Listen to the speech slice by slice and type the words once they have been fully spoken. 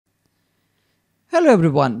Hello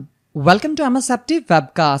everyone, welcome to MS Active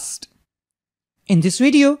Webcast. In this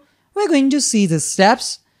video, we're going to see the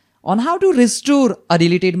steps on how to restore a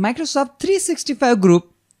deleted Microsoft 365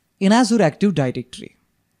 group in Azure Active Directory.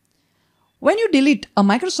 When you delete a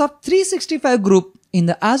Microsoft 365 group in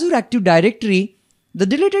the Azure Active Directory, the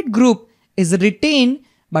deleted group is retained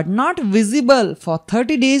but not visible for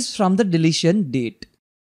 30 days from the deletion date.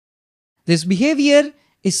 This behavior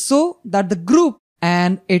is so that the group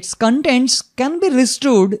and its contents can be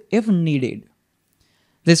restored if needed.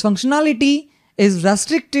 This functionality is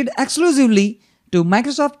restricted exclusively to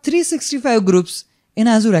Microsoft 365 groups in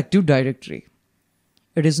Azure Active Directory.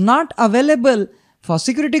 It is not available for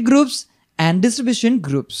security groups and distribution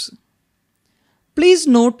groups. Please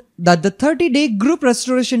note that the 30-day group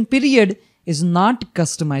restoration period is not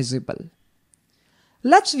customizable.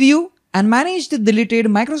 Let's view and manage the deleted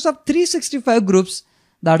Microsoft 365 groups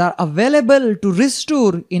that are available to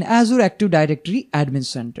restore in Azure Active Directory Admin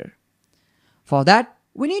Center. For that,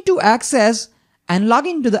 we need to access and log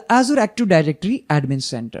into the Azure Active Directory Admin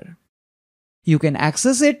Center. You can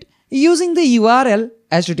access it using the URL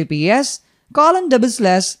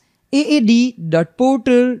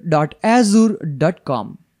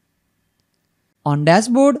https://aad.portal.azure.com. On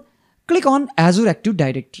Dashboard, click on Azure Active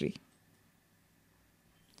Directory.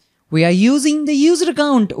 We are using the user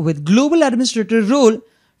account with Global Administrator role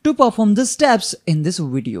to perform the steps in this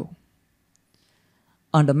video.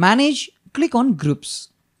 Under Manage, click on Groups.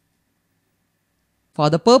 For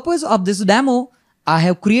the purpose of this demo, I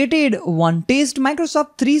have created one test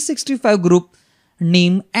Microsoft 365 group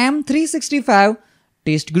named M365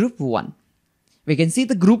 Test Group 1. We can see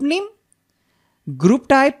the group name. Group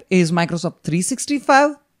type is Microsoft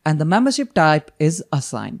 365 and the membership type is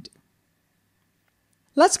assigned.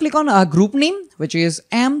 Let's click on our group name, which is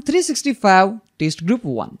M365 Test Group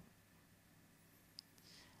 1.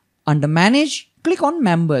 Under Manage, click on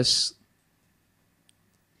Members.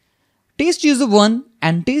 Test User 1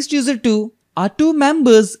 and Test User 2 are two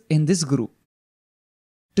members in this group.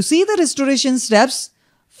 To see the restoration steps,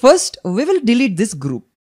 first we will delete this group.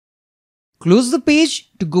 Close the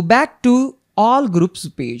page to go back to All Groups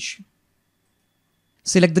page.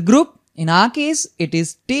 Select the group. In our case, it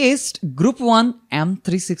is Test Group 1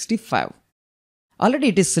 M365. Already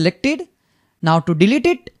it is selected. Now to delete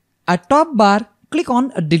it, at top bar, click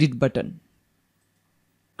on a Delete button.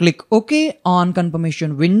 Click OK on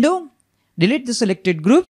confirmation window. Delete the selected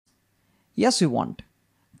group. Yes, you want.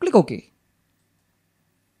 Click OK.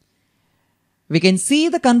 We can see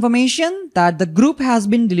the confirmation that the group has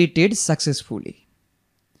been deleted successfully.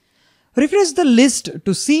 Refresh the list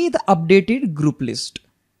to see the updated group list.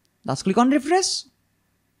 Let's click on Refresh.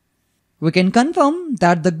 We can confirm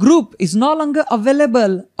that the group is no longer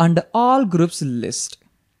available under All Groups list.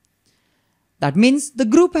 That means the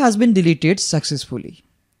group has been deleted successfully.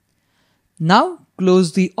 Now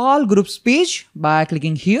close the All Groups page by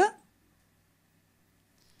clicking here.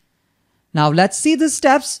 Now let's see the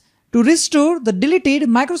steps to restore the deleted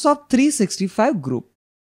Microsoft 365 group.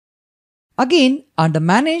 Again, under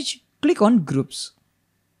Manage, click on Groups.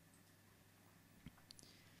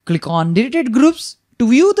 Click on Deleted Groups to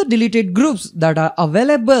view the deleted groups that are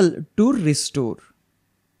available to restore.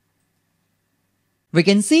 We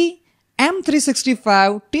can see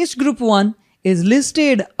M365 Test Group 1 is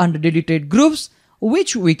listed under deleted groups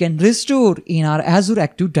which we can restore in our Azure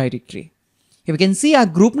Active Directory. Here we can see our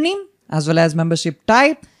group name as well as membership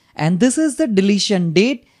type, and this is the deletion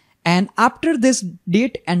date, and after this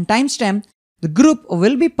date and timestamp, the group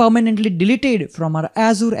will be permanently deleted from our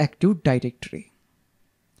Azure Active Directory.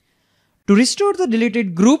 To restore the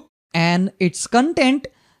deleted group and its content,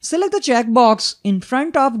 select the checkbox in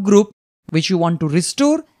front of group which you want to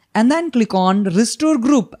restore and then click on Restore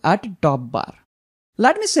Group at top bar.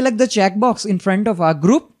 Let me select the checkbox in front of our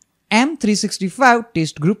group M365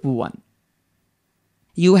 Test Group 1.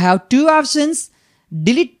 You have two options,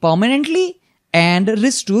 Delete Permanently and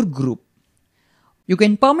Restore Group. You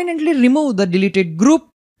can permanently remove the deleted group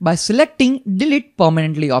by selecting Delete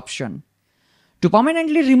Permanently option. To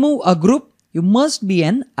permanently remove a group, you must be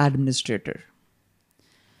an administrator.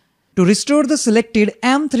 To restore the selected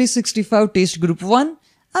M365 Test Group 1,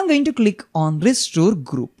 I'm going to click on Restore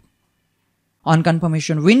Group. On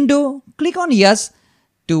confirmation window, click on Yes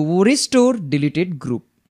to restore deleted group.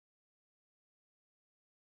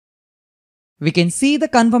 We can see the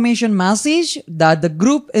confirmation message that the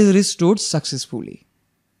group is restored successfully.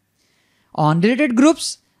 On deleted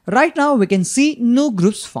groups, right now we can see no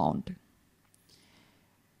groups found.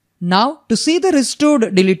 Now to see the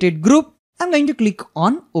restored deleted group, I'm going to click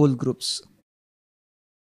on All Groups.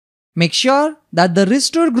 Make sure that the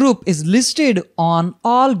restore group is listed on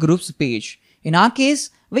All Groups page. In our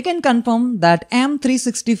case, we can confirm that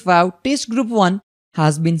M365 test group 1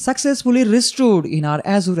 has been successfully restored in our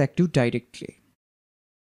Azure Active Directory.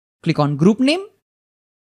 Click on group name,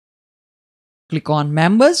 click on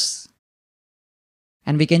members,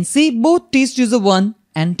 and we can see both test user 1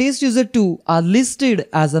 and test user 2 are listed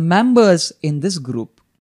as members in this group.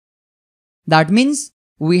 That means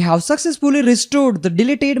we have successfully restored the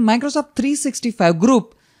deleted Microsoft 365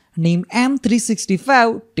 group named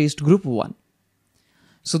M365 test group 1.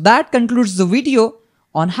 So that concludes the video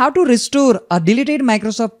on how to restore a deleted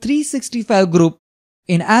Microsoft 365 group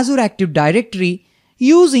in Azure Active Directory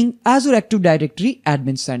using Azure Active Directory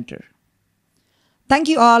Admin Center. Thank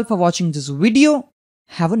you all for watching this video.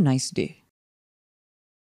 Have a nice day.